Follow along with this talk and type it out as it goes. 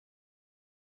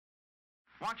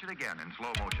Watch it again in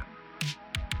slow motion.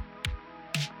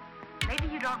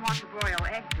 Maybe you don't want to broil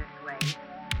eggs this way.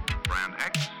 Brand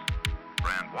X,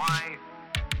 brand Y,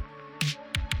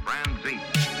 brand Z.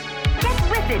 Get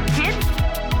with it, kids!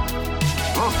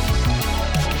 Look,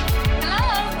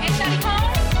 Hello, anybody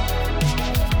home?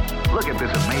 look at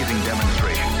this amazing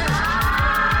demonstration.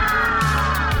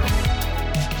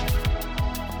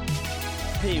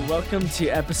 Hey, welcome to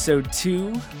episode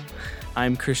 2.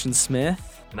 I'm Christian Smith.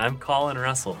 And I'm Collin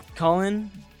Russell. Collin,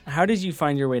 how did you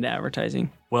find your way to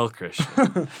advertising? Well,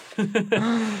 Christian.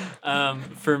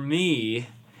 For me,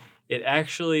 it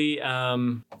actually,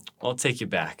 I'll take you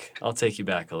back. I'll take you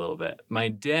back a little bit. My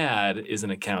dad is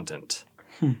an accountant.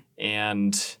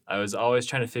 And I was always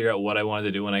trying to figure out what I wanted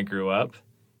to do when I grew up.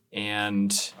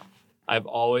 And I've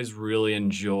always really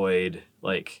enjoyed,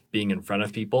 being in front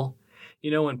of people.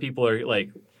 You know, when people are,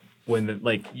 when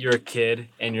you're a kid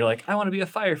and you're like, I want to be a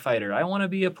firefighter. I want to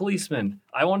be a policeman.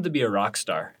 I wanted to be a rock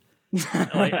star.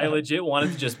 I legit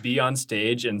wanted to just be on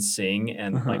stage and sing.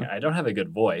 And I don't have a good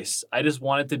voice. I just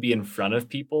wanted to be in front of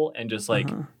people and just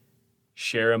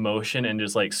share emotion and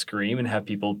just scream and have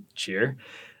people cheer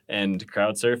and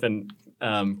crowd surf and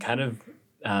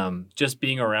just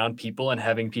being around people and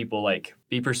having people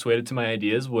be persuaded to my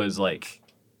ideas was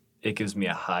it gives me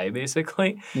a high,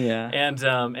 basically. Yeah.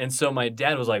 And so my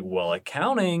dad was like, well,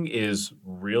 accounting is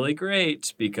really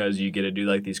great because you get to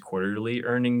do these quarterly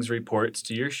earnings reports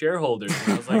to your shareholders.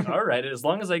 And I was like, all right, as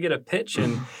long as I get a pitch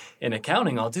in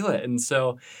accounting, I'll do it. And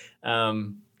so I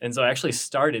actually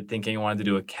started thinking I wanted to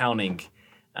do accounting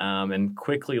and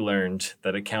quickly learned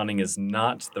that accounting is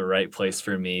not the right place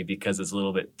for me because it's a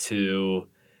little bit too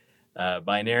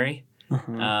binary.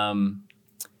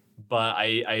 But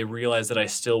I realized that I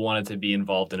still wanted to be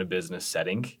involved in a business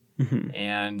setting.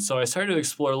 And so I started to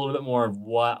explore a little bit more of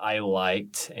what I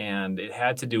liked, and it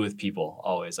had to do with people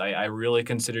always. I really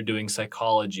considered doing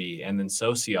psychology and then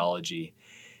sociology.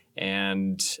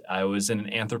 And I was in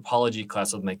an anthropology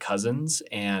class with my cousins,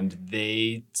 and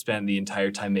they spent the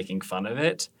entire time making fun of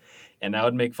it. And I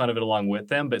would make fun of it along with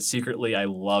them, but secretly I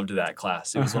loved that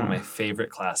class. It was one of my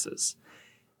favorite classes.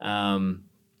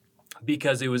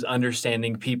 Because it was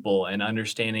understanding people and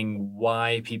understanding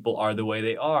why people are the way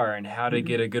they are and how to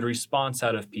get a good response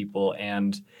out of people.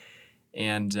 And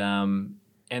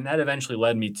that eventually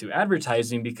led me to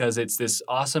advertising because it's this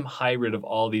awesome hybrid of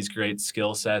all these great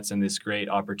skill sets and this great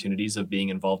opportunities of being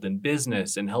involved in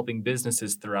business and helping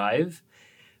businesses thrive,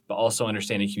 but also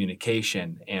understanding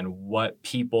communication and what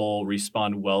people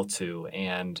respond well to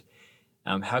and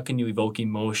how can you evoke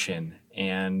emotion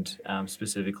and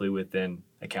specifically within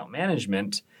account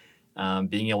management,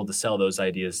 being able to sell those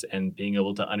ideas and being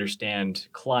able to understand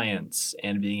clients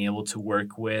and being able to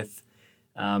work with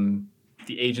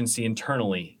the agency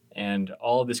internally and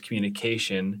all of this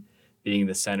communication being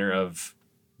the center of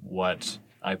what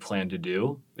I plan to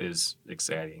do is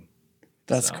exciting.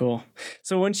 That's cool.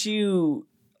 So once you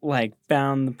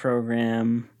found the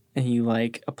program and you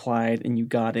applied and you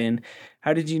got in,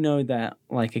 how did you know that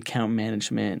account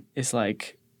management is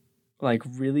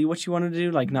really what you want to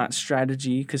do? Not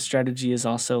strategy, because strategy is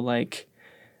also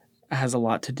has a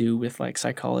lot to do with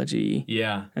psychology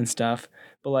and stuff.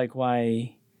 But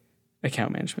why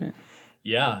account management?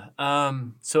 Yeah.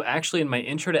 So actually in my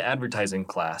intro to advertising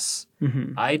class,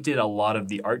 I did a lot of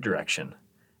the art direction.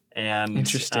 And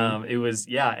interesting. It was,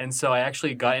 and so I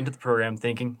actually got into the program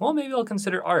thinking, well, maybe I'll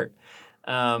consider art.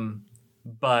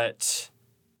 But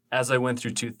as I went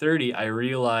through 230, I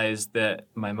realized that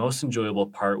my most enjoyable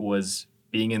part was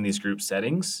being in these group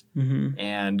settings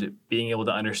and being able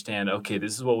to understand, okay,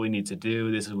 this is what we need to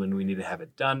do. This is when we need to have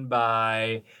it done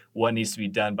by, what needs to be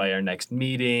done by our next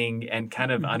meeting, and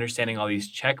kind of understanding all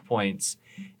these checkpoints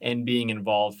and being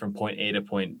involved from point A to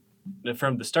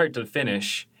from the start to the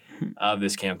finish of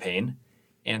this campaign.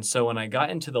 And so when I got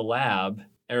into the lab,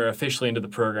 or officially into the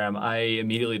program, I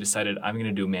immediately decided I'm going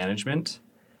to do management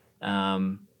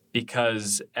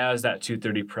because as that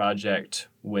 230 project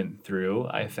went through,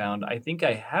 I found I think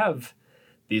I have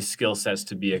these skill sets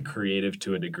to be a creative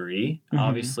to a degree.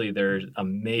 Obviously, there's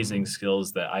amazing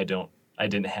skills that I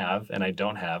didn't have and I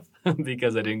don't have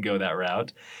because I didn't go that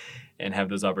route and have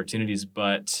those opportunities.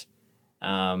 But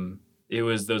it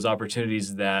was those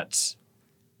opportunities that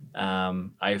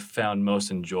I found most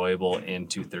enjoyable in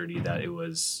 230, that it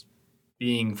was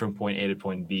being from point A to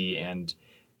point B and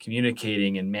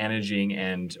communicating and managing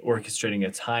and orchestrating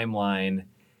a timeline.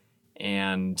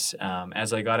 And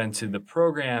as I got into the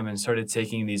program and started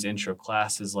taking these intro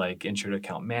classes like Intro to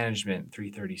Account Management,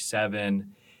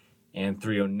 337, and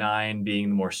 309 being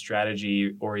the more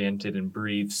strategy-oriented and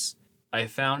briefs, I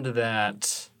found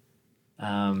that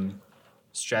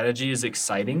strategy is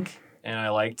exciting, and I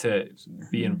like to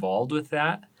be involved with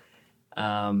that.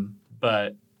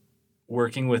 But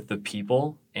working with the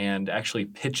people and actually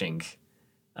pitching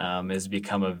has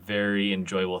become a very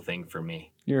enjoyable thing for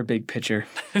me. You're a big pitcher.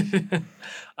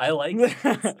 I like it.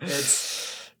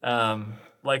 It's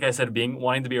like I said,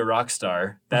 wanting to be a rock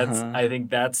star. I think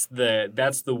that's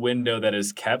the window that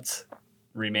is kept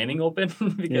remaining open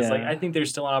because I think there's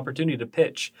still an opportunity to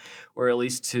pitch, or at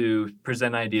least to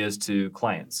present ideas to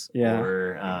clients,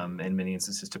 or in many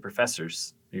instances to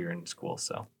professors you're in school.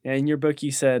 So in your book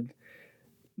you said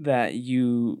that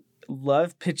you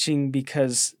love pitching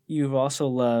because you've also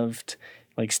loved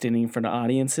like standing in front of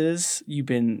audiences. You've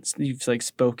like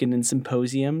spoken in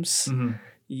symposiums. Mm-hmm.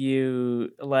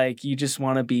 You just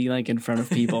want to be like in front of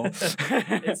people.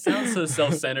 It sounds so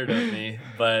self-centered of me,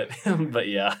 but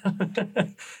yeah.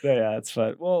 Yeah, it's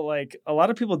fun. Well, like a lot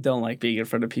of people don't like being in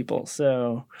front of people,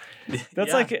 so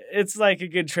that's it's like a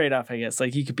good trade-off, I guess.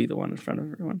 Like you could be the one in front of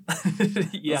everyone.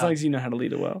 As long as you know how to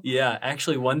lead it well. Yeah,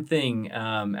 actually, one thing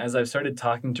as I've started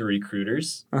talking to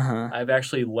recruiters, I've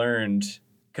actually learned.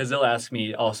 Because they'll ask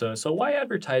me also, so why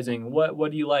advertising?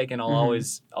 What do you like? And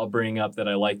I'll bring up that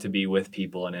I like to be with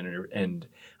people and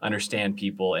understand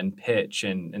people and pitch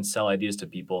and sell ideas to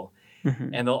people. Mm-hmm.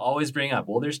 And they'll always bring up,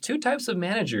 well, there's two types of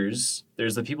managers.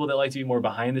 There's the people that like to be more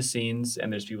behind the scenes,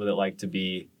 and there's people that like to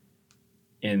be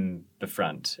in the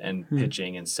front and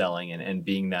pitching and selling and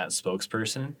being that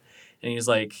spokesperson. And he's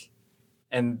like,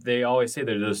 and they always say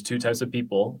there's those two types of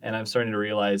people. And I'm starting to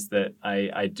realize that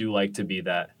I do like to be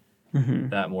that. Mm-hmm.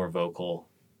 That more vocal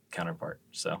counterpart.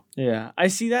 So yeah, I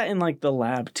see that in like the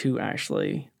lab too,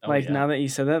 actually. Now that you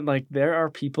said that, like there are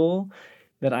people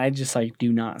that I just like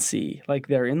do not see. Like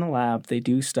they're in the lab, they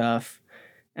do stuff,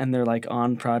 and they're like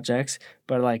on projects,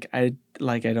 but like I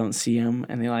don't see them,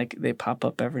 and they pop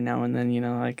up every now and then,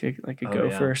 like a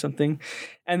gopher or something.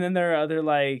 And then there are other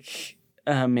like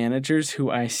managers who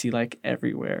I see like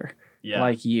everywhere. Yeah.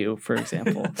 Like you, for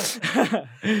example.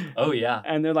 Oh, yeah.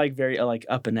 And they're like very like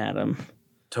up and at 'em.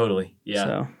 Totally. Yeah.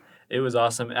 So. It was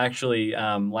awesome. Actually,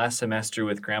 last semester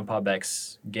with Grandpa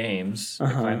Beck's games, the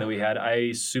client that we had,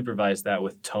 I supervised that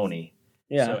with Tony.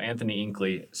 Yeah. So Anthony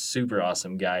Inkley, super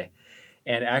awesome guy.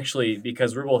 And actually,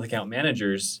 because we're both account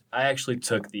managers, I actually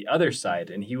took the other side,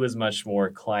 and he was much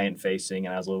more client-facing,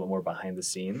 and I was a little bit more behind the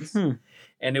scenes. And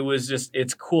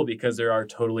it's cool because there are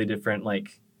totally different,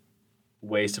 like,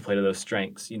 ways to play to those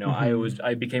strengths.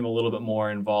 I became a little bit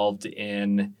more involved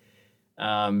in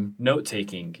note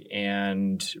taking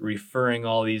and referring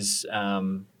all these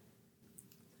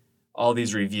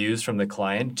reviews from the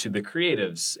client to the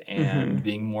creatives, and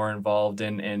being more involved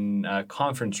in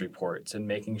conference reports and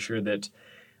making sure that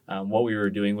what we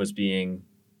were doing was being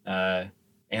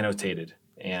annotated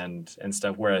and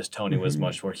stuff. Whereas Tony was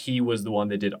much more. He was the one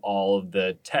that did all of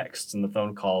the texts and the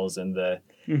phone calls and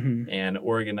and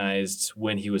organized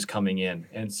when he was coming in.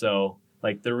 And so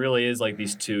like there really is like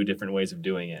these two different ways of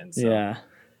doing it. And so, yeah.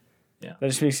 That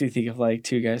just makes me think of like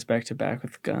two guys back to back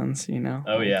with guns,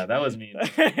 Oh yeah, that was me.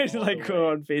 Like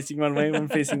one facing one way, one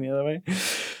facing the other way.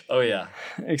 Oh yeah.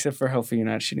 Except for hopefully you're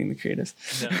not shooting the creatives.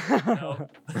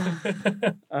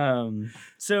 No.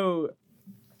 So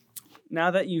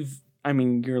now that you're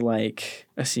like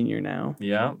a senior now.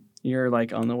 Yeah. You're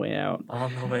like on the way out.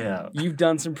 On the way out. You've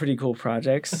done some pretty cool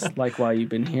projects like while you've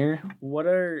been here. What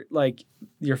are like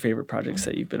your favorite projects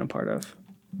that you've been a part of?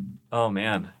 Oh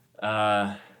man.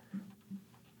 That's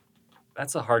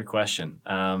a hard question.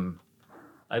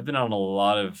 I've been on a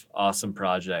lot of awesome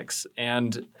projects,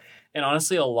 and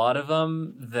honestly, a lot of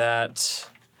them that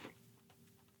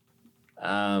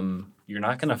you're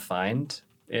not going to find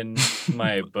in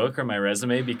my book or my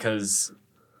resume because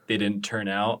they didn't turn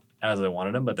out as I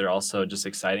wanted them, but they're also just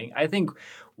exciting. I think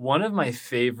one of my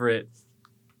favorite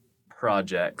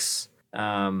projects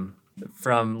from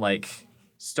like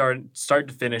start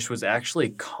to finish was actually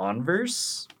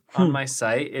Converse on my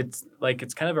site. It's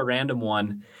kind of a random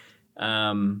one.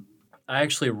 I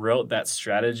actually wrote that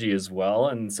strategy as well,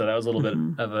 and so that was a little bit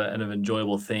of an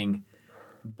enjoyable thing.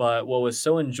 But what was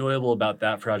so enjoyable about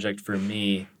that project for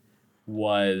me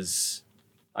was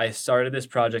I started this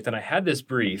project and I had this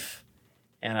brief,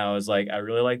 and I was like, I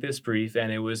really like this brief,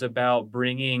 and it was about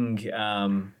bringing,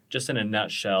 just in a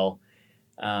nutshell,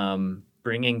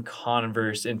 bringing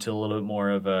Converse into a little bit more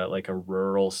of a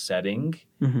rural setting,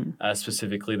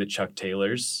 specifically the Chuck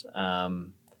Taylors.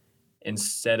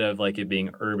 Instead of like it being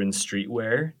urban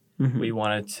streetwear, we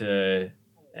wanted to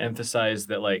emphasize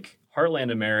that like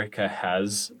Heartland America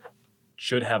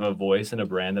should have a voice and a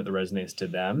brand that resonates to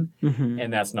them,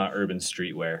 and that's not urban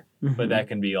streetwear, but that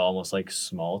can be almost like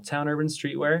small town urban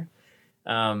streetwear.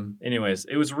 Anyways,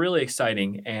 it was really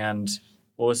exciting. And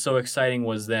what was so exciting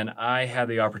was then I had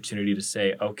the opportunity to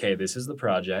say, okay, this is the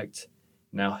project.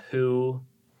 Now, who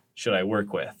should I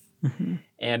work with? Mm-hmm.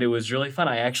 And it was really fun.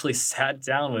 I actually sat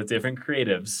down with different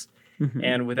creatives. Mm-hmm.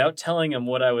 And without telling them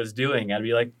what I was doing, I'd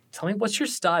be like, tell me, what's your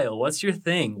style? What's your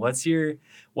thing? What's your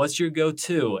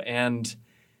go-to? And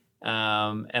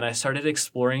I started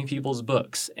exploring people's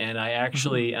books. And I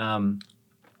actually,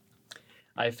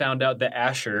 I found out that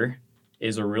Asher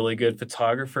is a really good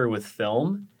photographer with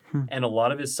film. And a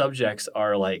lot of his subjects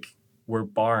were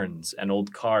barns and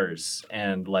old cars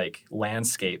and like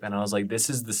landscape. And I was like, this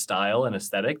is the style and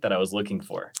aesthetic that I was looking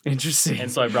for. Interesting.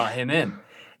 And so I brought him in.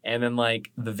 And then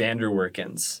like the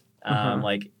Vanderwerkens,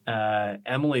 Emily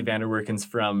Vanderwerkens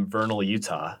from Vernal,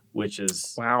 Utah, which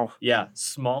is, wow. Yeah,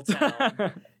 small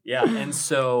town. Yeah. And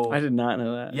so I did not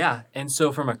know that. Yeah. And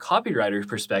so from a copywriter's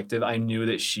perspective, I knew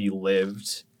that she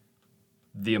lived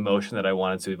the emotion that I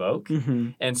wanted to evoke. Mm-hmm.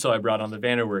 And so I brought on the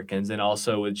Vanderwerkens, and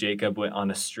also with Jacob went on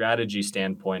a strategy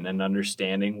standpoint and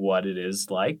understanding what it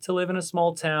is like to live in a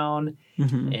small town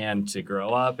and to grow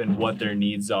up and what their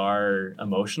needs are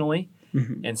emotionally.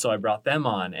 Mm-hmm. And so I brought them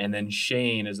on. And then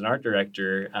Shane is an art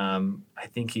director. I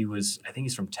think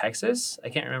he's from Texas. I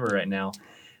can't remember right now.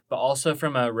 But also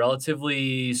from a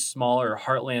relatively smaller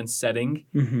heartland setting.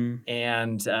 Mm-hmm.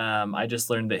 And I just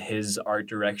learned that his art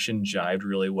direction jived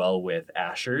really well with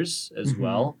Asher's as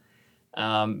well.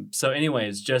 So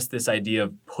anyways, just this idea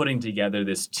of putting together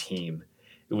this team.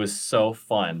 It was so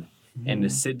fun. And to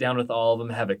sit down with all of them,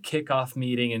 have a kickoff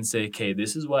meeting and say, okay,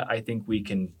 this is what I think we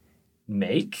can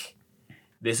make.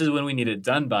 This is when we need it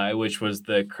done by, which was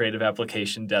the creative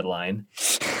application deadline.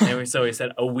 And so we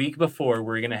said a week before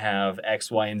we're going to have X,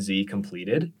 Y, and Z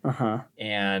completed.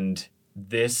 And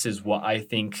this is what I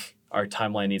think our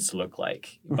timeline needs to look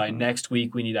like. By next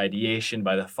week, we need ideation.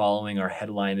 By the following, our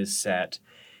headline is set.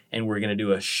 And we're going to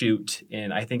do a shoot.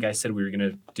 And I think I said we were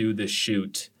going to do the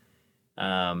shoot in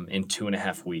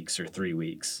 2.5 weeks or 3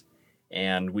 weeks.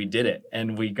 And we did it.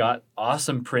 And we got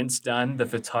awesome prints done. The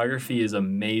photography is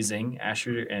amazing.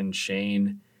 Asher and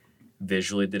Shane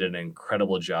visually did an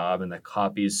incredible job. And the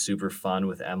copy is super fun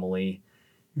with Emily.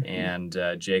 And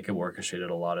Jacob orchestrated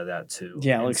a lot of that too.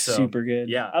 Yeah, it looks super good.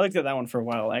 Yeah. I looked at that one for a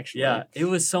while, actually. Yeah, it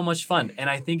was so much fun. And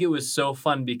I think it was so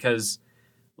fun because,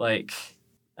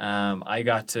 I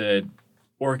got to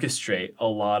orchestrate a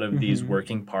lot of these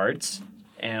working parts.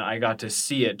 And I got to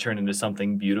see it turn into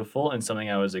something beautiful and something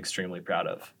I was extremely proud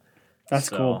of. That's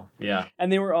cool. Yeah.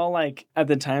 And they were all at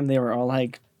the time,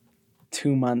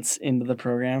 2 months into the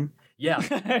program. Yeah.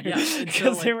 Yeah.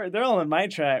 Because they're all in my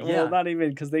track. Yeah. Well, not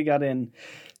even, because they got in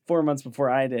 4 months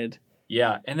before I did.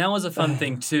 Yeah. And that was a fun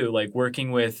thing too.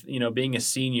 Working with, being a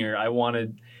senior, one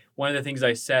of the things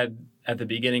I said at the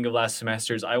beginning of last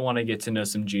semester is I want to get to know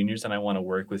some juniors and I want to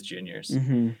work with juniors.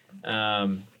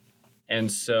 And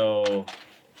so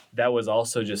that was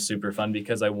also just super fun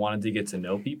because I wanted to get to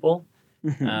know people.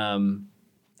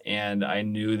 And I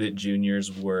knew that juniors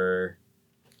were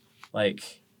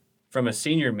from a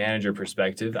senior manager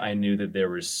perspective, I knew that there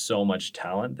was so much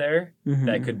talent there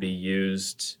that could be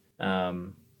used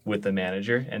with the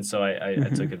manager. And so I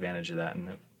took advantage of that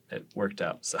and it worked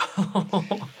out. So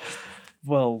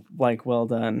well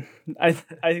done. I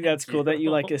think that's cool that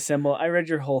you assemble. I read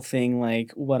your whole thing,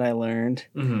 what I learned.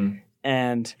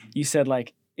 And you said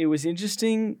it was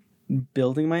interesting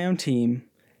building my own team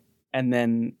and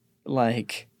then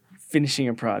finishing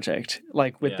a project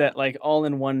that all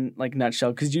in one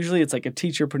nutshell, because usually it's a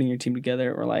teacher putting your team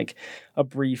together or a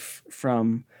brief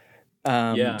from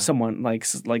someone like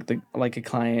a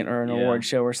client or an award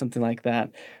show or something like that.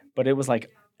 But it was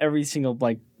every single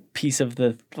piece of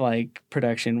the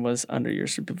production was under your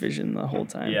supervision the whole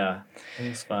time. Yeah, it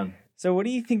was fun. So what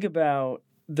do you think about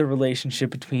the relationship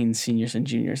between seniors and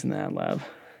juniors in the adlab?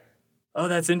 Oh,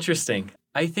 that's interesting.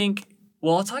 I think,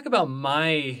 I'll talk about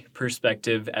my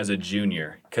perspective as a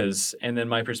junior, and then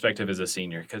my perspective as a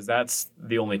senior, because that's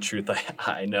the only truth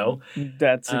I know.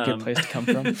 That's a good place to come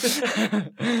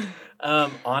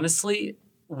from. Honestly,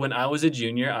 when I was a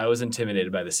junior, I was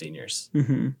intimidated by the seniors.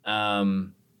 There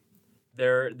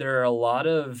were a lot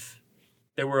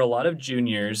of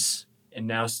juniors, and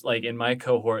now in my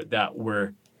cohort that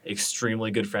were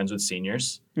extremely good friends with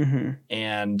seniors.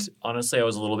 And honestly, I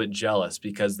was a little bit jealous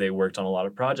because they worked on a lot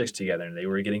of projects together and they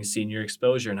were getting senior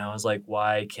exposure. And I was like,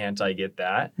 why can't I get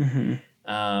that?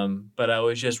 But I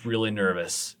was just really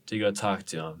nervous to go talk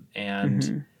to them.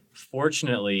 And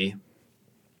fortunately,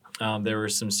 there were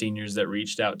some seniors that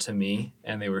reached out to me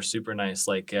and they were super nice.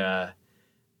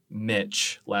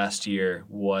 Mitch last year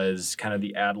was kind of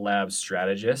the adlab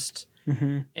strategist.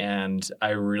 And I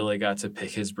really got to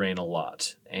pick his brain a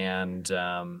lot. And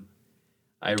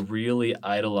I really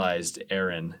idolized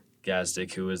Erin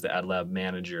Gazdick, who was the adlab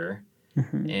manager,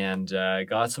 and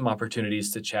got some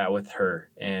opportunities to chat with her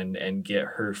and get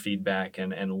her feedback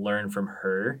and learn from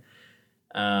her.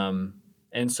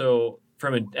 And so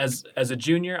as a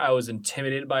junior, I was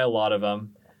intimidated by a lot of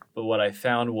them. But what I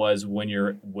found was when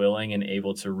you're willing and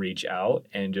able to reach out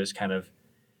and just kind of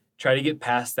try to get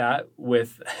past that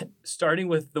with starting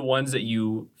with the ones that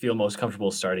you feel most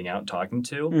comfortable starting out talking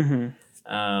to,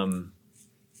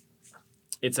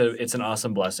 it's an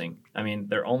awesome blessing. I mean,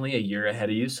 they're only a year ahead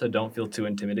of you, so don't feel too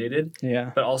intimidated.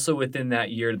 Yeah. But also within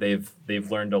that year, they've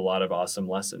learned a lot of awesome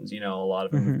lessons. You know, a lot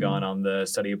of them have gone on the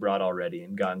study abroad already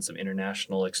and gotten some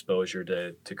international exposure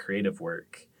to creative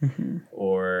work,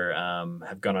 or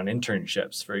have gone on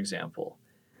internships, for example.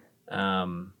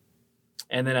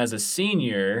 And then as a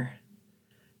senior,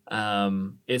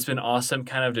 it's been awesome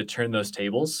kind of to turn those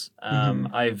tables.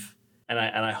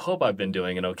 I hope I've been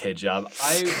doing an okay job.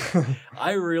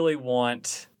 I really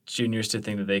want juniors to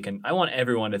think that I want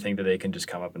everyone to think that they can just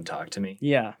come up and talk to me.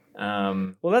 Yeah.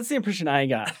 Well, that's the impression I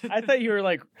got. I thought you were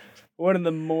like one of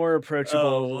the more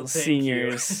approachable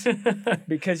seniors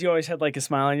because you always had like a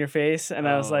smile on your face. And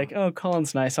I was like, oh,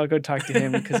 Collin's nice. I'll go talk to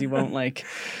him because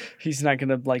he's not going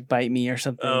to like bite me or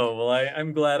something. Oh, well,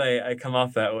 I'm glad I come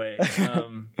off that way.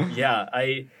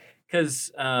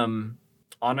 Because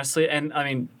honestly, and I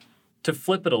mean, to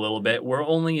flip it a little bit, we're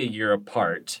only a year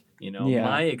apart. You know,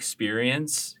 my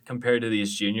experience compared to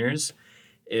these juniors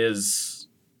it's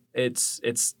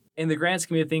in the grand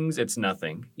scheme of things, it's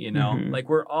nothing, you know, like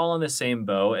we're all in the same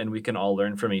boat and we can all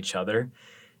learn from each other.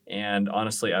 And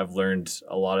honestly, I've learned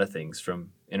a lot of things from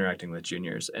interacting with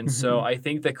juniors. And so I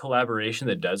think the collaboration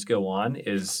that does go on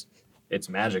it's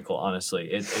magical, honestly.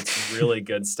 It's really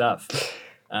good stuff.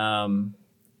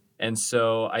 And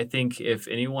so I think if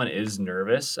anyone is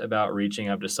nervous about reaching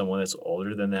up to someone that's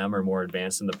older than them or more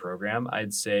advanced in the program,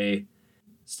 I'd say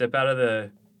step out of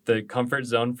the comfort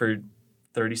zone for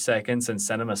 30 seconds and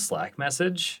send them a Slack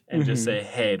message and just say,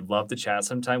 hey, I'd love to chat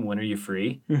sometime. When are you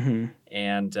free?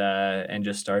 And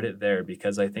just start it there,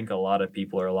 because I think a lot of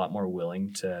people are a lot more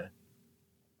willing to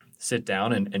sit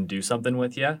down and do something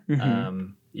with you,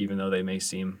 even though they may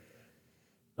seem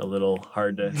a little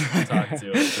hard to talk to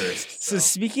at first. So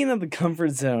speaking of the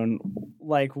comfort zone,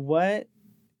 like what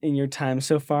in your time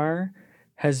so far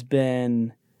has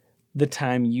been the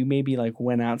time you maybe like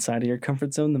went outside of your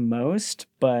comfort zone the most,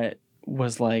 but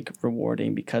was like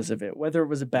rewarding because of it, whether it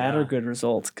was a bad or good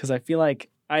result? Because I feel like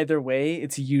either way,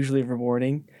 it's usually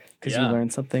rewarding because you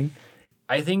learn something.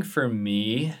 I think for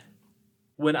me,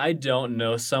 when I don't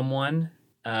know someone,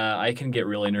 I can get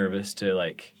really nervous to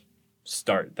like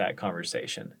start that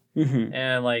conversation.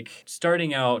 And like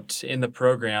starting out in the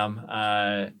program,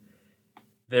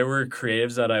 there were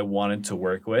creatives that I wanted to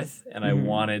work with, and I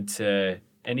wanted to,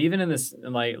 and even in this,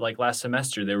 like last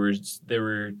semester, there were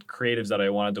creatives that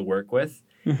I wanted to work with,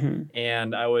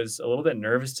 and I was a little bit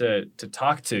nervous to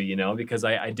talk to, you know, because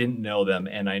I didn't know them,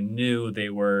 and I knew they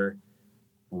were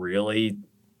really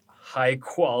high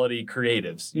quality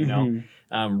creatives, you know,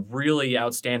 really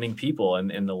outstanding people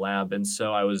in the lab. And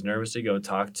so I was nervous to go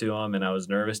talk to them, and I was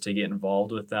nervous to get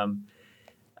involved with them.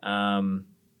 And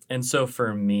so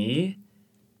for me,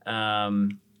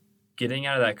 getting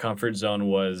out of that comfort zone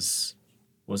was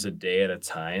a day at a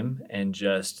time, and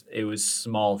just, it was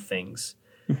small things.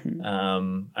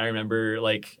 I remember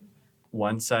like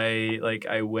once I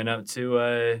went up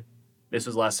to, this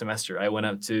was last semester, I went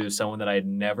up to someone that I had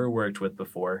never worked with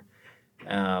before.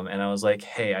 And I was like,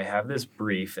 hey, I have this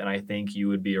brief and I think you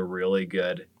would be a really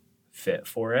good fit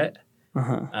for it.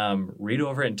 Read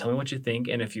over it and tell me what you think.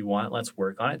 And if you want, let's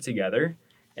work on it together.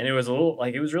 And it was a little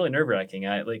like, it was really nerve wracking.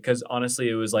 Cause honestly,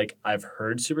 it was like, I've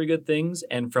heard super good things.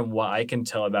 And from what I can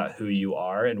tell about who you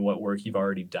are and what work you've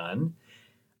already done,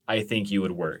 I think you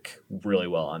would work really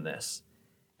well on this.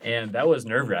 And that was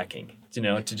nerve wracking, you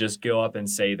know, to just go up and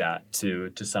say that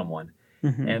to someone.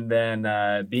 And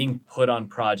then being put on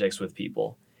projects with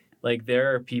people. Like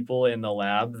there are people in the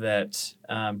lab that,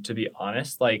 to be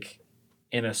honest, like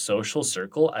in a social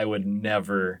circle, I would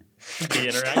never be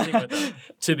interacting with them,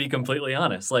 to be completely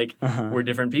honest. Like we're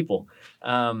different people.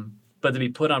 But to be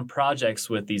put on projects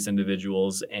with these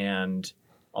individuals and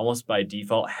almost by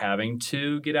default having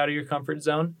to get out of your comfort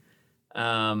zone.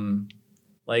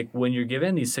 Like when you're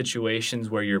given these situations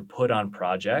where you're put on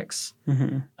projects,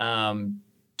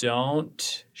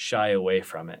 don't shy away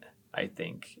from it. I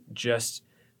think just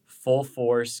full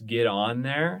force, get on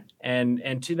there,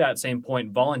 and to that same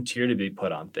point, volunteer to be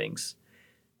put on things.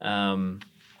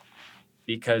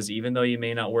 because even though you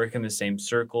may not work in the same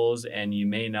circles and you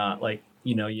may not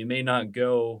you may not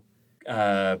go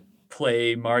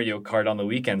play Mario Kart on the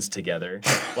weekends together,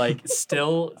 like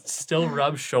still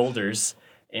rub shoulders.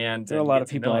 And There are a lot of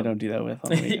people I don't do that with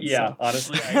on the weekends. Yeah, so.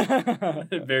 honestly,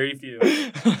 very few.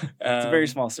 It's a very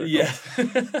small circle. Yeah.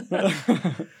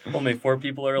 Only 4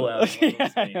 people are allowed.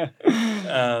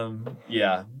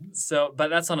 Yeah. So, but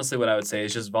that's honestly what I would say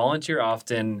is just volunteer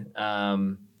often,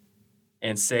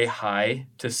 and say hi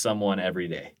to someone every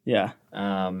day. Yeah.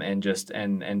 And just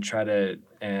and try to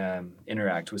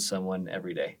interact with someone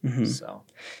every day. Mm-hmm. So.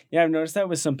 Yeah, I've noticed that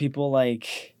with some people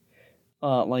like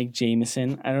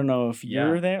Jameson. I don't know if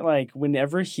you're there. Like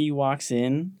whenever he walks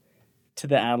in to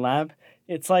the adlab,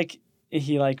 it's like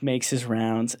he like makes his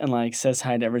rounds and like says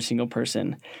hi to every single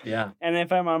person. Yeah. And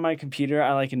if I'm on my computer,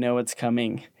 I like know it's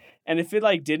coming. And if it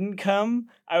like didn't come,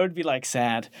 I would be like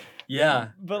sad. Yeah.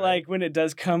 But like when it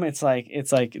does come, it's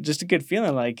like just a good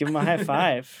feeling. Like give him a high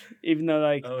five, even though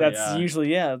like that's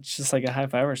usually it's just like a high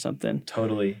five or something.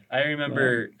 Totally. I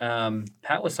remember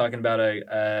Pat was talking about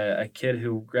a kid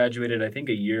who graduated I think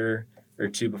a year or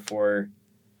two before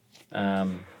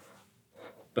so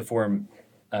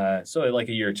like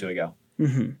a year or two ago.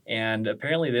 Mm-hmm. And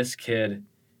apparently this kid,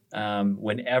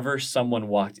 whenever someone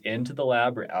walked into the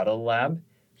lab or out of the lab,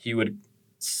 he would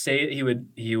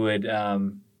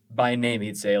by name,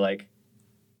 he'd say like,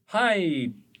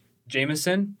 "Hi,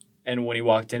 Jameson." And when he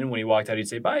walked in and when he walked out, he'd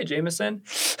say, "Bye, Jameson."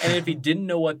 And if he didn't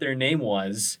know what their name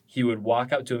was, he would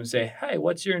walk up to him and say, "Hi,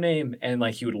 what's your name?" And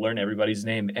like he would learn everybody's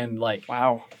name. And like,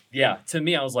 wow. Yeah, to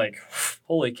me, I was like,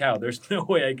 holy cow, there's no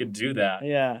way I could do that.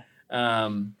 Yeah.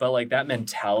 But like that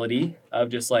mentality of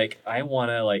just like, I want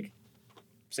to like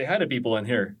say hi to people in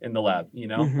here in the lab, you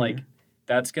know, Mm-hmm. like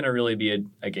that's going to really be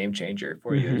a game changer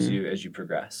for Mm-hmm. you as you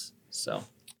progress. So.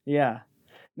 Yeah.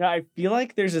 No, I feel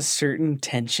like there's a certain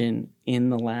tension in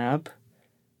the lab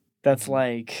that's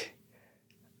like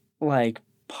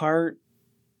part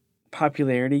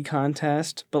popularity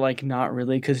contest, but like not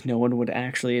really because no one would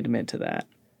actually admit to that.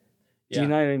 Do you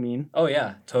know what I mean? Oh,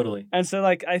 yeah, totally. And so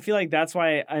like I feel like that's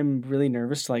why I'm really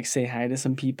nervous to like say hi to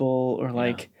some people or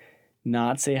like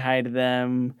not say hi to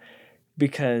them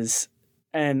because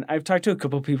and I've talked to a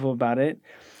couple people about it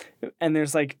and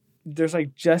there's like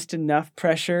just enough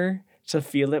pressure to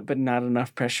feel it, but not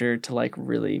enough pressure to like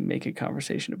really make a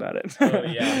conversation about it. Oh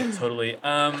yeah, totally.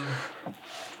 I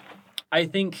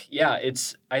think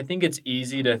it's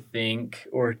easy to think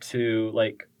or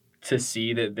to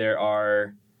see that there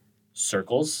are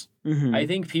circles. Mm-hmm. I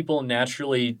think people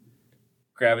naturally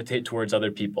gravitate towards other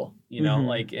people, you know,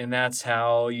 Mm-hmm. and that's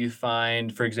how you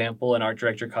find, for example, an art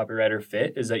director copywriter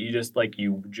fit is that you just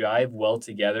you jive well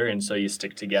together and so you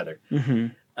stick together. Mm-hmm.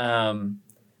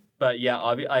 But yeah,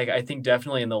 I think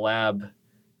definitely in the lab,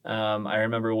 I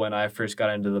remember when I first got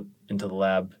into the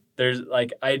lab, there's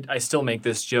I still make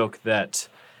this joke that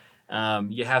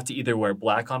you have to either wear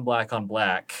black on black on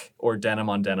black or denim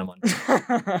on denim on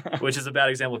denim, which is a bad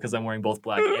example because I'm wearing both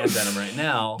black and denim right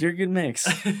now. You're a good mix.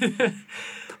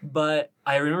 But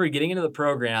I remember getting into the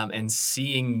program and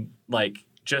seeing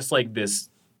just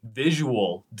this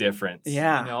visual difference.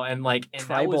 Yeah. You know, and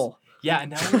tribal.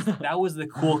 And that was the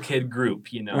cool kid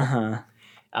group, you know,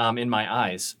 in my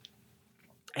eyes.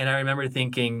 And I remember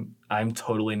thinking, I'm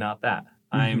totally not that.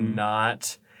 Mm-hmm. I'm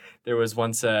not. There was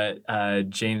once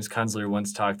James Kunzler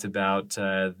once talked about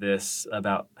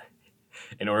about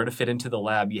in order to fit into the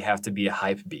lab, you have to be a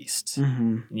hype beast.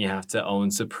 Mm-hmm. You have to own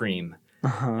Supreme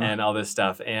and all this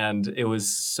stuff. And it was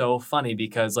so funny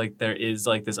because there is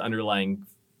this underlying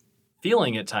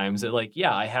feeling at times that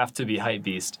I have to be hype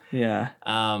beast. Yeah.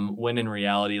 When in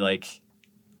reality,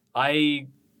 I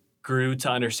grew to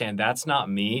understand that's not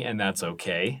me and that's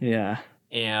okay. Yeah.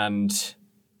 And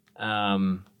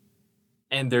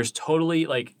there's totally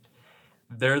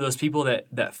there are those people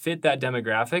that fit that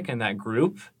demographic and that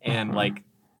group and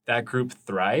that group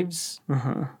thrives.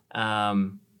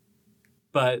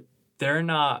 But they're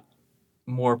not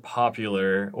more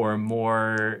popular or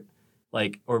more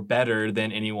or better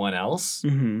than anyone else.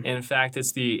 Mm-hmm. In fact,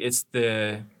 it's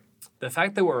the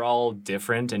fact that we're all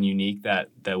different and unique that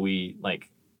we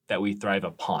thrive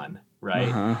upon,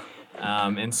 right?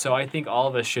 And so I think all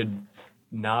of us should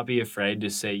not be afraid to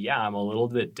say, yeah, I'm a little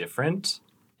bit different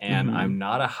and I'm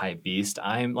not a hype beast.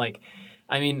 I'm I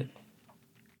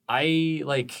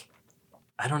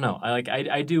don't know.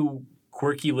 I do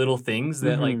quirky little things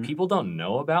that people don't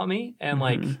know about me.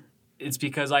 And it's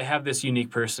because I have this unique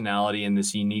personality and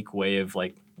this unique way of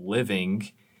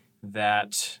living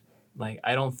that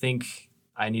I don't think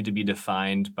I need to be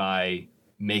defined by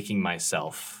making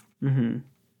myself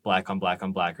black on black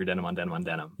on black or denim on denim on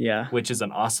denim. Yeah. Which is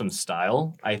an awesome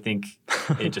style. I think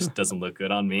it just doesn't look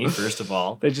good on me, first of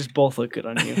all. They just both look good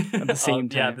on you at the same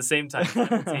time. Yeah, at the same time,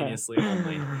 simultaneously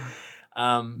only.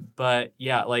 But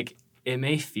yeah, like it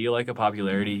may feel like a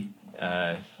popularity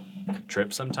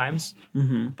trip sometimes,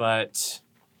 but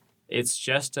it's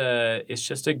just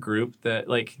a group that,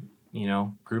 like, you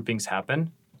know, groupings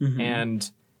happen.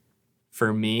 And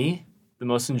for me, the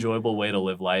most enjoyable way to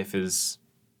live life is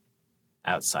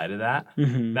outside of that.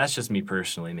 That's just me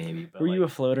personally, maybe. But Were like, you a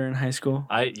floater in high school?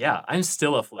 I'm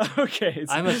still a floater. Okay.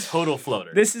 I'm a total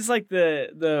floater. This is like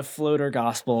the floater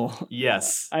gospel.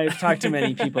 Yes. I've talked to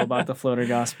many people about the floater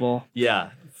gospel.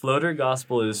 Yeah. Floater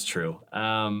gospel is true.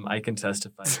 I can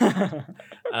testify to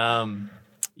that.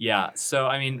 Yeah. So,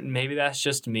 I mean, maybe that's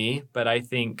just me, but I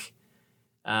think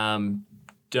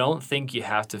don't think you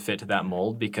have to fit to that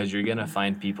mold, because you're going to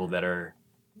find people that are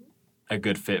a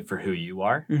good fit for who you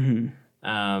are.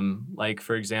 Like,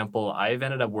 for example, I've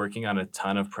ended up working on a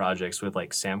ton of projects with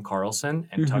like Sam Carlson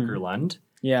and Tucker Lund.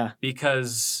 Yeah.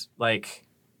 Because like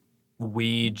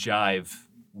we jive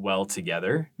well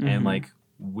together and like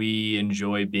we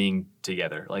enjoy being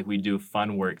together. Like we do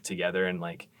fun work together, and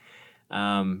like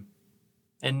and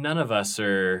none of us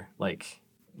are like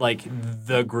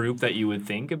the group that you would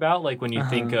think about, like when you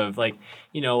think of like,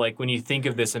 you know, like when you think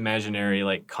of this imaginary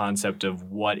like concept of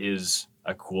what is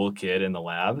a cool kid in the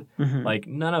lab, like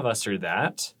none of us are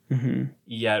that.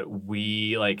 Yet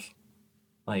we like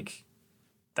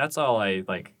that's all I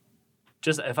like.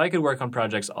 Just if I could work on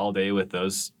projects all day with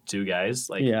those two guys,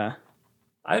 like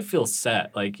I'd feel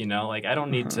set. Like, you know, like I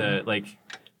don't need to like,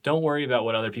 don't worry about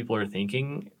what other people are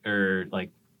thinking, or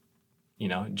like, you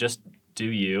know, just do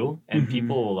you, and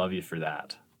people will love you for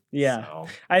that. Yeah. So.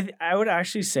 I would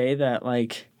actually say that,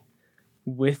 like,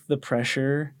 with the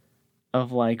pressure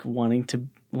of like wanting to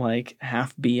like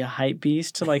half be a hype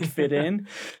beast to like fit in,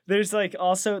 there's like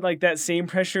also like that same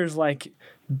pressure is like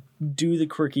do the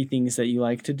quirky things that you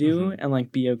like to do and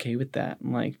like be okay with that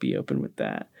and like be open with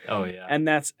that. Oh yeah. And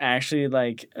that's actually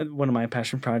like one of my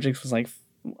passion projects was like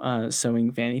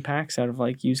sewing fanny packs out of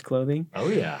like used clothing. Oh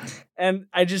yeah. And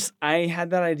I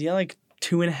had that idea like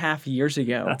 2.5 years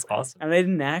ago. That's awesome. And I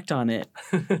didn't act on it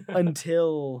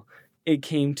until it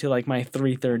came to like my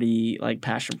 330 like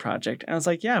passion project. And I was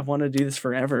like, yeah, I want to do this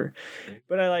forever.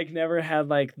 But I like never had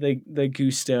like the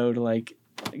gusto to like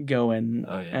go and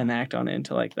act on it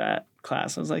until like that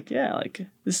class. I was like, yeah, like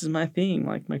this is my thing,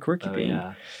 like my quirky thing.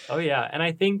 Yeah. Oh yeah. And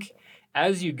I think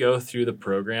as you go through the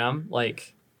program,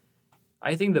 like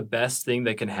I think the best thing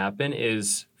that can happen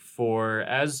is for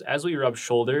as we rub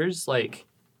shoulders, like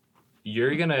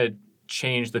you're going to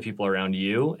change the people around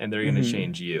you and they're going to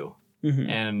change you.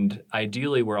 And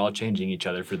ideally we're all changing each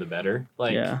other for the better.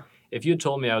 Like if you had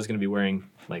told me I was going to be wearing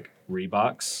like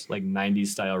Reeboks, like 90s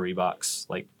style Reeboks,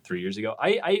 like 3 years ago,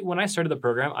 I when I started the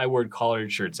program, I wore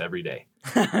collared shirts every day.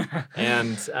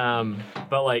 And,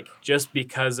 but like, just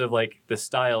because of like the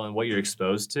style and what you're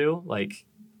exposed to, like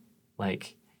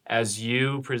as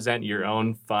you present your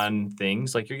own fun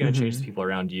things, like you're going to change the people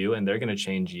around you and they're going to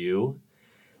change you.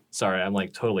 Sorry, I'm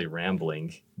like totally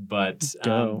rambling, but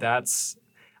that's,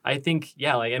 I think,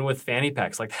 yeah, like, and with fanny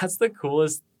packs, like that's the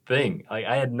coolest thing. Like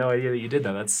I had no idea that you did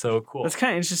that. That's so cool. That's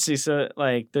kind of interesting. So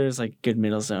like there's like good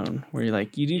middle zone where you're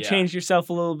like, you do change yourself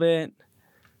a little bit,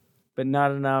 but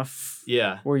not enough.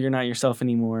 Yeah. Where you're not yourself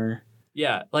anymore.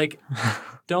 Yeah. Like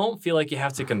don't feel like you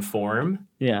have to conform.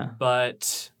 Yeah.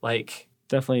 But like.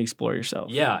 Definitely explore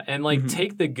yourself. Yeah. And like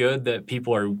take the good that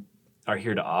people are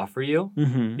here to offer you.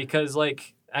 Because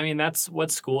like, I mean, that's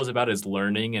what school is about, is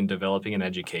learning and developing an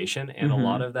education. And a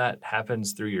lot of that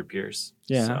happens through your peers.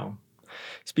 Yeah. So.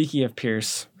 Speaking of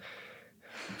Pierce,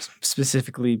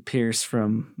 specifically Pierce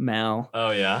from Mal.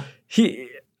 Oh, yeah?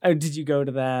 Did you go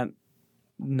to that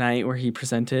night where he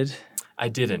presented? I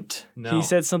didn't. No. He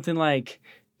said something like,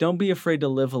 don't be afraid to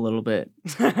live a little bit.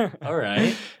 All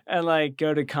right. And like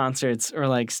go to concerts or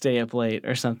like stay up late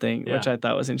or something, which I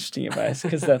thought was interesting advice,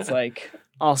 because that's like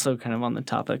also kind of on the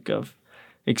topic of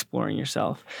exploring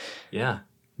yourself. Yeah.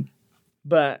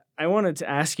 But I wanted to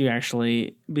ask you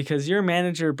actually, because you're a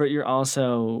manager, but you're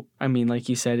also, I mean, like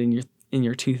you said in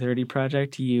your 230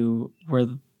 project, you were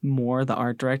more the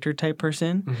art director type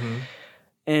person,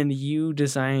 and you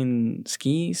design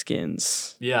ski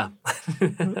skins. Yeah.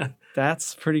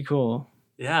 That's pretty cool.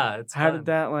 Yeah, it's How fun. did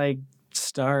that like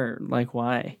start? Like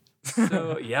why?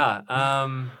 So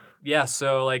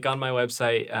so like on my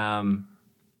website,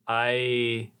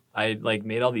 I like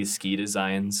made all these ski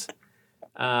designs.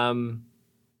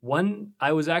 One,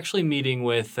 I was actually meeting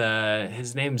with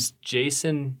his name's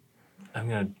Jason. I'm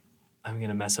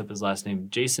gonna mess up his last name.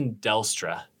 Jason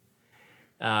Delstra.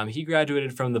 He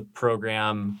graduated from the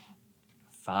program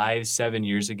 5-7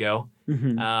 years ago,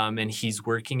 and he's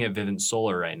working at Vivint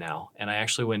Solar right now. And I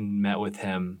actually went and met with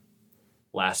him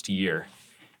last year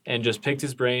and just picked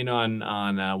his brain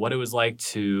on what it was like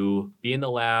to be in the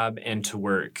lab and to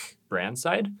work brand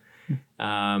side.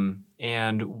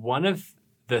 And one of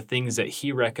the things that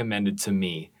he recommended to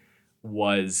me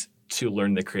was to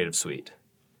learn the Creative Suite.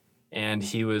 And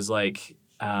he was like,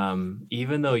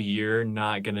 even though you're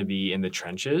not going to be in the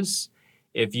trenches,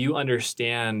 if you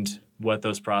understand what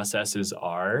those processes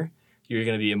are, you're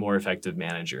going to be a more effective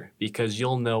manager because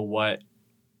you'll know what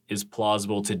is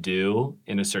plausible to do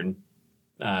in a certain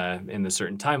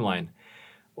timeline,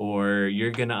 or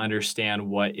you're going to understand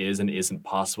what is and isn't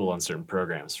possible on certain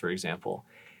programs, for example.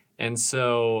 And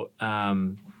so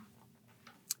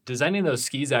designing those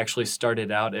skis actually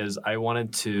started out as I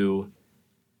wanted to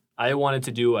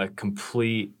do a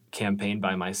complete campaign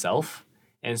by myself.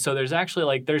 And so there's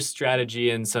actually there's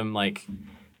strategy and some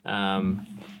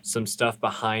stuff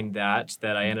behind that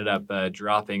I ended up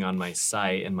dropping on my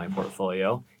site and my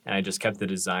portfolio, and I just kept the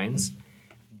designs.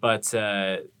 But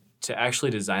to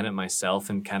actually design it myself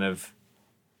and kind of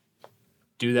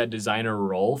do that designer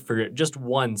role for just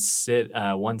one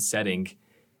setting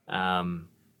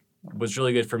was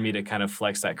really good for me to kind of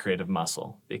flex that creative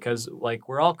muscle, because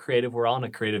we're all creative, we're all in a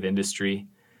creative industry.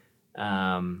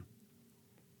 And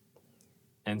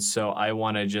so I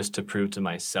wanted just to prove to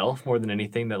myself more than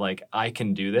anything that I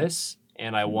can do this,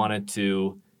 and I wanted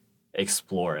to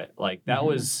explore it.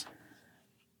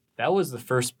 That was the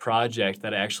first project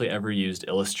that I actually ever used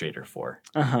Illustrator for.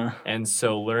 And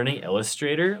so learning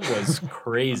Illustrator was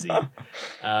crazy.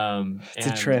 It's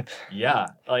a trip. Yeah.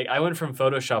 I went from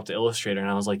Photoshop to Illustrator,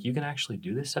 and I was like, you can actually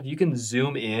do this stuff? You can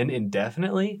zoom in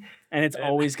indefinitely? And it's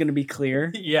always going to be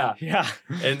clear? Yeah. Yeah.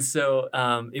 And so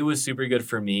it was super good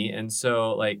for me. And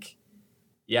so,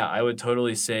 I would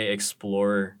totally say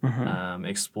explore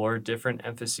different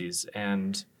emphases.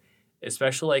 And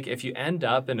especially if you end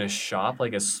up in a shop,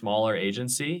 a smaller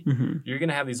agency, you're going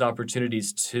to have these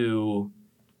opportunities to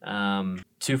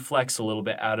flex a little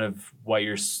bit out of what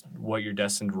your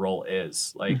destined role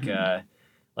is.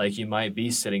 You might be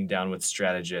sitting down with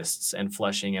strategists and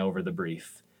fleshing over the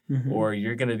brief, or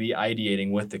you're going to be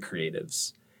ideating with the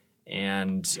creatives.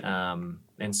 And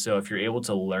so if you're able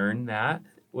to learn that,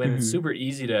 when it's super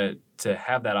easy to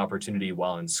have that opportunity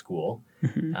while in school.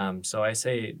 So I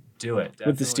say do it.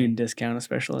 Definitely. With the student discount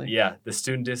especially. Yeah, the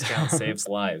student discount saves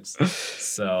lives.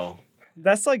 So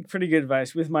that's pretty good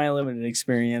advice with my limited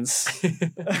experience.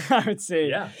 I would say.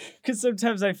 Yeah. Because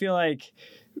sometimes I feel like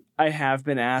I have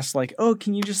been asked oh,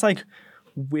 can you just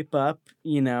whip up,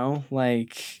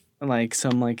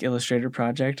 some Illustrator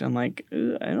project. I'm I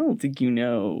don't think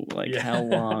how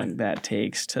long that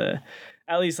takes to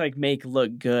at least make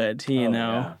look good, you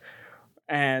know. Yeah.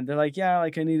 And they're yeah, I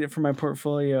need it for my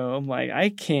portfolio. I'm I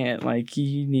can't.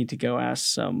 You need to go ask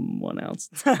someone else.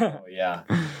 Oh yeah,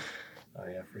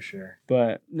 for sure.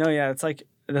 But no, yeah, it's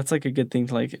that's a good thing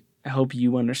to help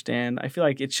you understand. I feel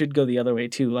it should go the other way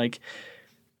too.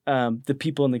 The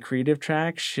people in the creative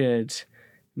track should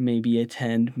maybe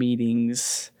attend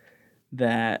meetings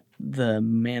that the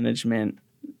management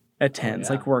attends,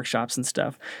 workshops and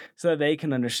stuff, so that they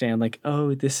can understand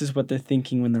oh, this is what they're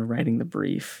thinking when they're writing the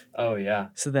brief. Oh yeah.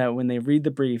 So that when they read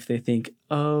the brief, they think,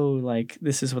 oh,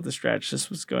 this is what the strategist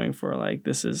was going for.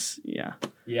 This is, yeah.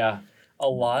 Yeah. A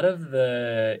lot of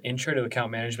the intro to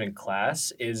account management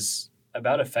class is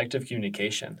about effective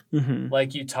communication.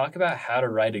 You talk about how to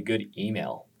write a good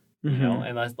email, you know,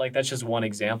 and that's just one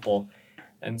example.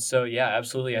 And so, yeah,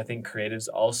 absolutely. I think creatives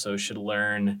also should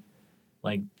learn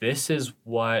this is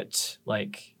what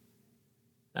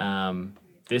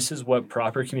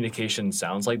proper communication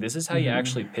sounds like. This is how you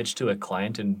actually pitch to a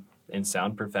client and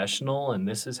sound professional. And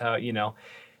this is how,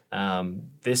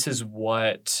 this is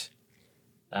what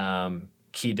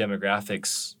key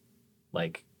demographics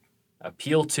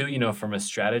appeal to, from a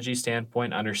strategy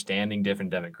standpoint, understanding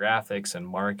different demographics and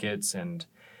markets, and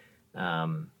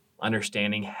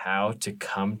understanding how to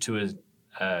come to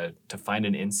to find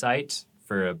an insight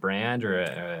for a brand or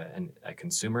a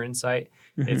consumer insight.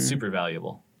 It's super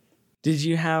valuable. Do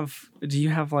you have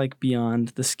beyond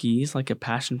the skis, a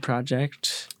passion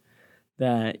project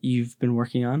that you've been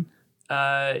working on?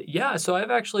 Yeah. So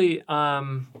I've actually,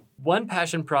 one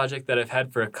passion project that I've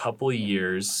had for a couple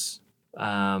years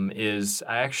is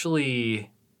I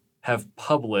actually have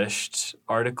published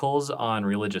articles on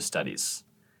religious studies.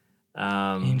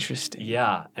 Interesting.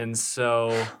 Yeah. And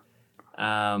so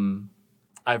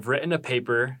I've written a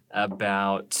paper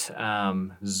about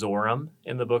Zoram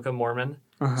in the Book of Mormon.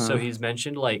 So he's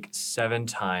mentioned 7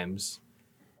 times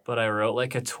but I wrote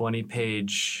like a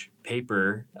 20-page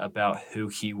paper about who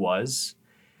he was,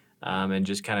 and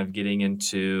just kind of getting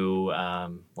into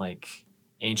like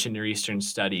ancient Near Eastern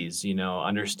studies,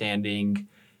 understanding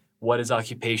what his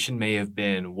occupation may have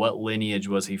been, what lineage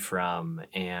was he from,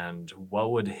 and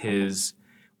what did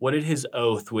his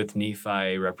oath with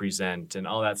Nephi represent, and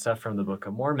all that stuff from the Book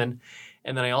of Mormon.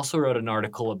 And then I also wrote an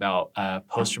article about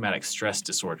post-traumatic stress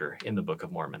disorder in the Book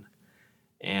of Mormon.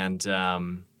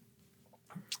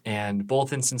 And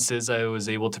both instances, I was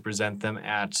able to present them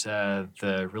at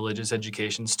the Religious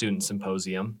Education Student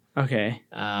Symposium. Okay.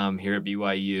 Here at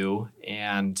BYU.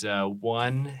 And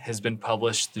one has been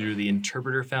published through the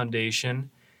Interpreter Foundation,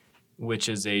 which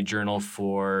is a journal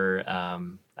for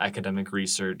academic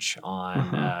research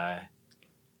on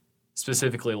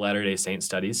specifically Latter-day Saint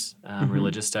studies,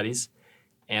 religious studies.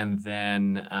 And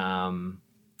then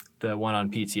the one on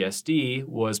PTSD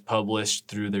was published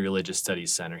through the Religious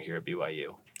Studies Center here at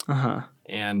BYU.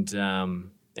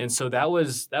 And so that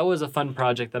was a fun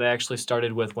project that I actually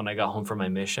started with when I got home from my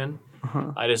mission.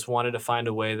 I just wanted to find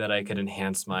a way that I could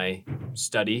enhance my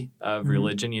study of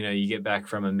religion. You get back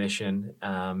from a mission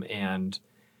and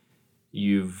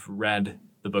you've read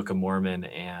the Book of Mormon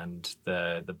and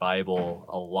the Bible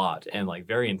a lot and like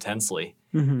very intensely.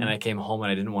 And I came home and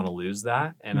I didn't want to lose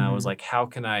that. And I was like, how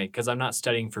can I, because I'm not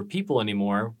studying for people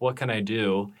anymore, what can I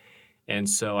do? And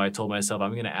so I told myself,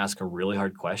 I'm going to ask a really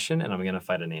hard question and I'm going to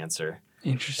find an answer.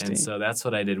 Interesting. And so that's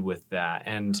what I did with that.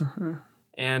 And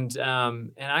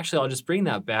actually, I'll just bring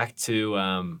that back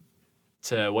to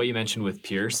what you mentioned with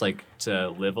Pierce, like to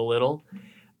live a little.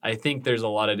 I think there's a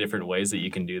lot of different ways that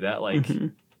you can do that.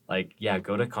 Like, yeah,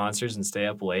 go to concerts and stay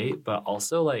up late, but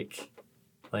also like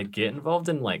get involved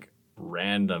in like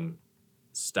random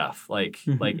stuff, like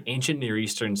ancient Near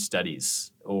Eastern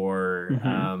studies or,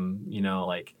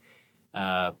 like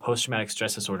post-traumatic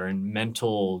stress disorder and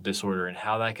mental disorder and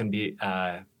how that can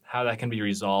be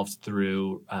resolved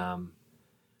through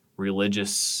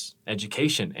religious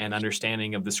education and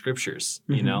understanding of the scriptures,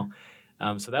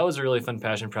 So that was a really fun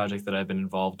passion project that I've been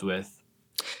involved with.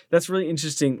 That's really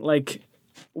interesting. Like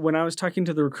when I was talking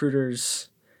to the recruiters,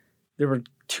 there were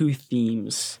two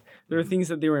themes. There were things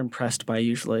that they were impressed by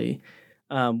usually.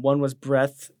 One was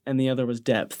breadth and the other was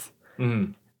depth.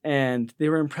 And they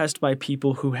were impressed by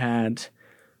people who had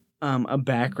a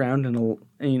background and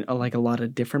like a lot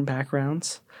of different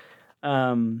backgrounds,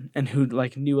 and who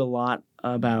like knew a lot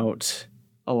about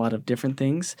a lot of different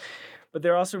things. But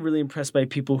they're also really impressed by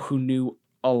people who knew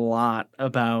a lot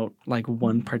about like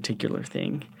one particular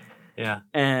thing. Yeah.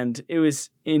 And it was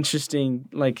interesting,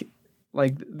 like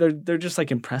they're just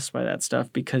like impressed by that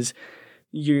stuff because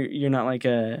you're not like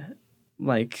a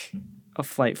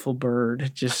flightful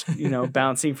bird, just,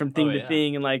 bouncing from thing to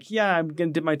thing and like, yeah, I'm going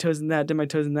to dip my toes in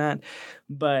that.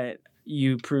 But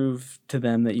you prove to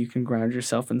them that you can ground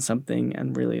yourself in something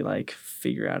and really like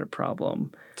figure out a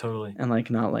problem. Totally. And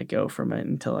like not let go from it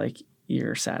until like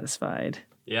you're satisfied.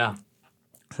 Yeah.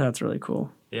 So that's really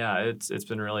cool. Yeah, it's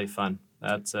been really fun.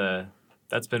 That's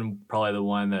been probably the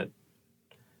one that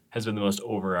has been the most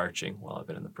overarching while I've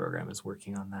been in the program, is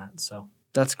working on that. So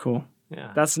that's cool.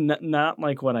 Yeah. That's not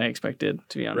like what I expected,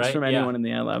 to be honest, from anyone in the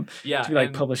adlab. Yeah. To be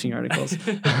like publishing articles.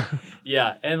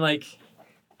 Yeah. And like,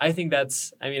 I think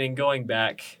and going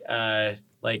back,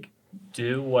 like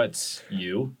do what's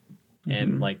you.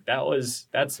 And like,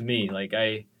 that's me. Like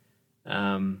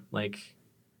like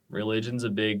religion's a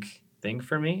big thing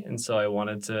for me. And so I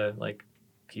wanted to like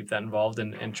keep that involved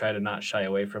and try to not shy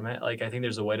away from it. Like, I think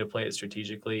there's a way to play it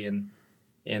strategically in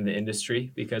the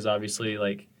industry, because obviously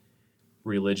like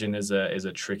religion is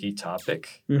a tricky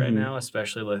topic right now,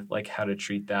 especially with like how to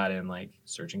treat that and like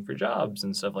searching for jobs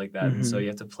and stuff like that. And so you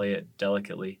have to play it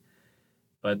delicately,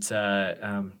 but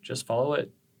just follow what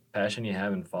passion you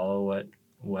have and follow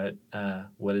what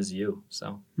is you.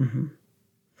 So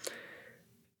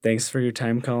thanks for your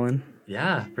time, Collin.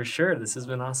 Yeah, for sure. This has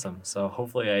been awesome. So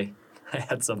hopefully I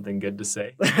had something good to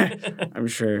say. I'm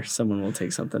sure someone will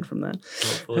take something from that.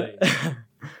 Hopefully.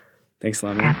 Thanks a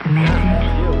lot, man.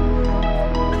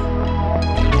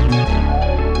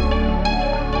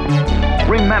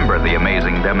 Remember the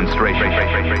amazing demonstration.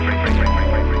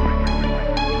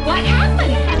 What